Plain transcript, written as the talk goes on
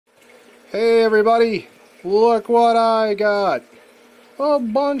Hey everybody, look what I got! A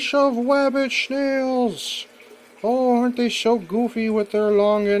bunch of rabbit snails! Oh, aren't they so goofy with their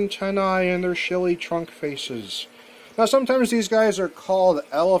long antennae and their shilly trunk faces? Now sometimes these guys are called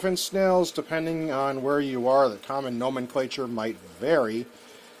elephant snails depending on where you are. The common nomenclature might vary.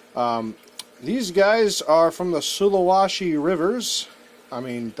 These guys are from the Sulawesi rivers. I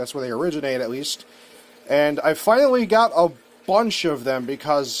mean, that's where they originate at least. And I finally got a bunch of them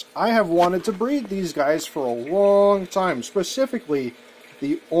because I have wanted to breed these guys for a long time. Specifically,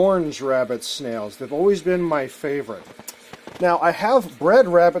 the orange rabbit snails. They've always been my favorite. Now, I have bred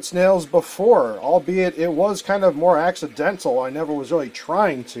rabbit snails before, albeit it was kind of more accidental. I never was really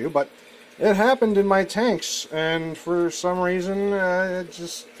trying to, but it happened in my tanks, and for some reason, I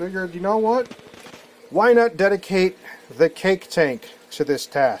just figured, you know what? Why not dedicate the cake tank to this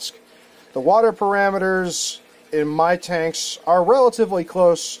task? The water parameters in my tanks are relatively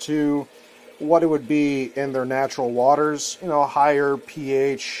close to what it would be in their natural waters. You know, a higher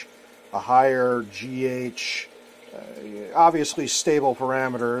pH, a higher GH, obviously stable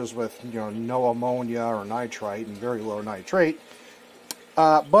parameters with, you know, no ammonia or nitrite and very low nitrate.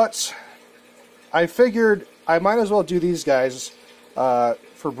 But I figured I might as well do these guys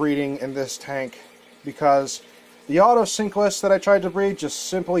for breeding in this tank because the autosynclus that I tried to breed just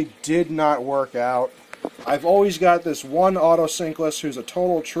simply did not work out. I've always got this one autosynclus who's a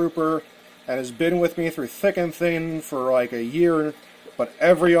total trooper and has been with me through thick and thin for like a year, but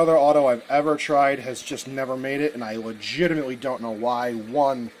every other auto I've ever tried has just never made it, and I legitimately don't know why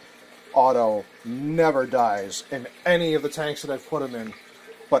one auto never dies in any of the tanks that I've put them in,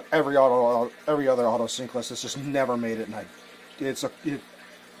 but every other autosynclus has just never made it, and I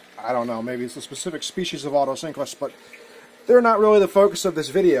don't know, maybe it's a specific species of autosynclus, but they're not really the focus of this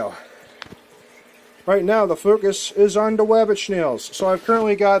video. Right now, the focus is on the rabbit snails. So I've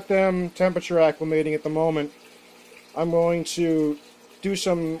currently got them temperature acclimating at the moment. I'm going to do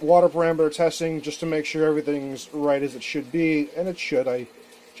some water parameter testing just to make sure everything's right as it should be, and it should. I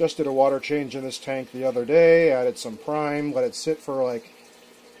just did a water change in this tank the other day, added some prime, let it sit for like,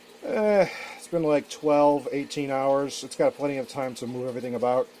 it's been like 12, 18 hours. It's got plenty of time to move everything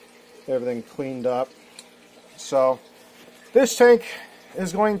about, get everything cleaned up. So, this tank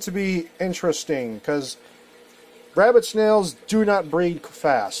is going to be interesting because rabbit snails do not breed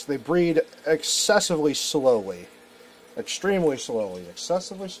fast. They breed excessively slowly. Extremely slowly.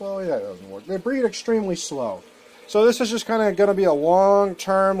 Excessively slowly? That doesn't work. They breed extremely slow. So this is just kind of going to be a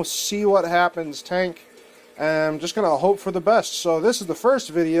long-term, see what happens tank. And I'm just going to hope for the best. So this is the first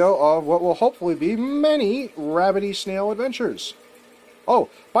video of what will hopefully be many rabbity snail adventures. Oh,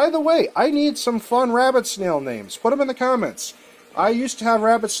 by the way, I need some fun rabbit snail names. Put them in the comments. I used to have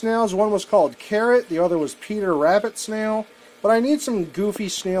rabbit snails. One was called Carrot, the other was Peter Rabbit Snail. But I need some goofy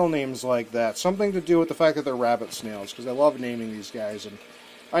snail names like that. Something to do with the fact that they're rabbit snails, because I love naming these guys. And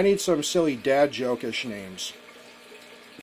I need some silly dad joke-ish names.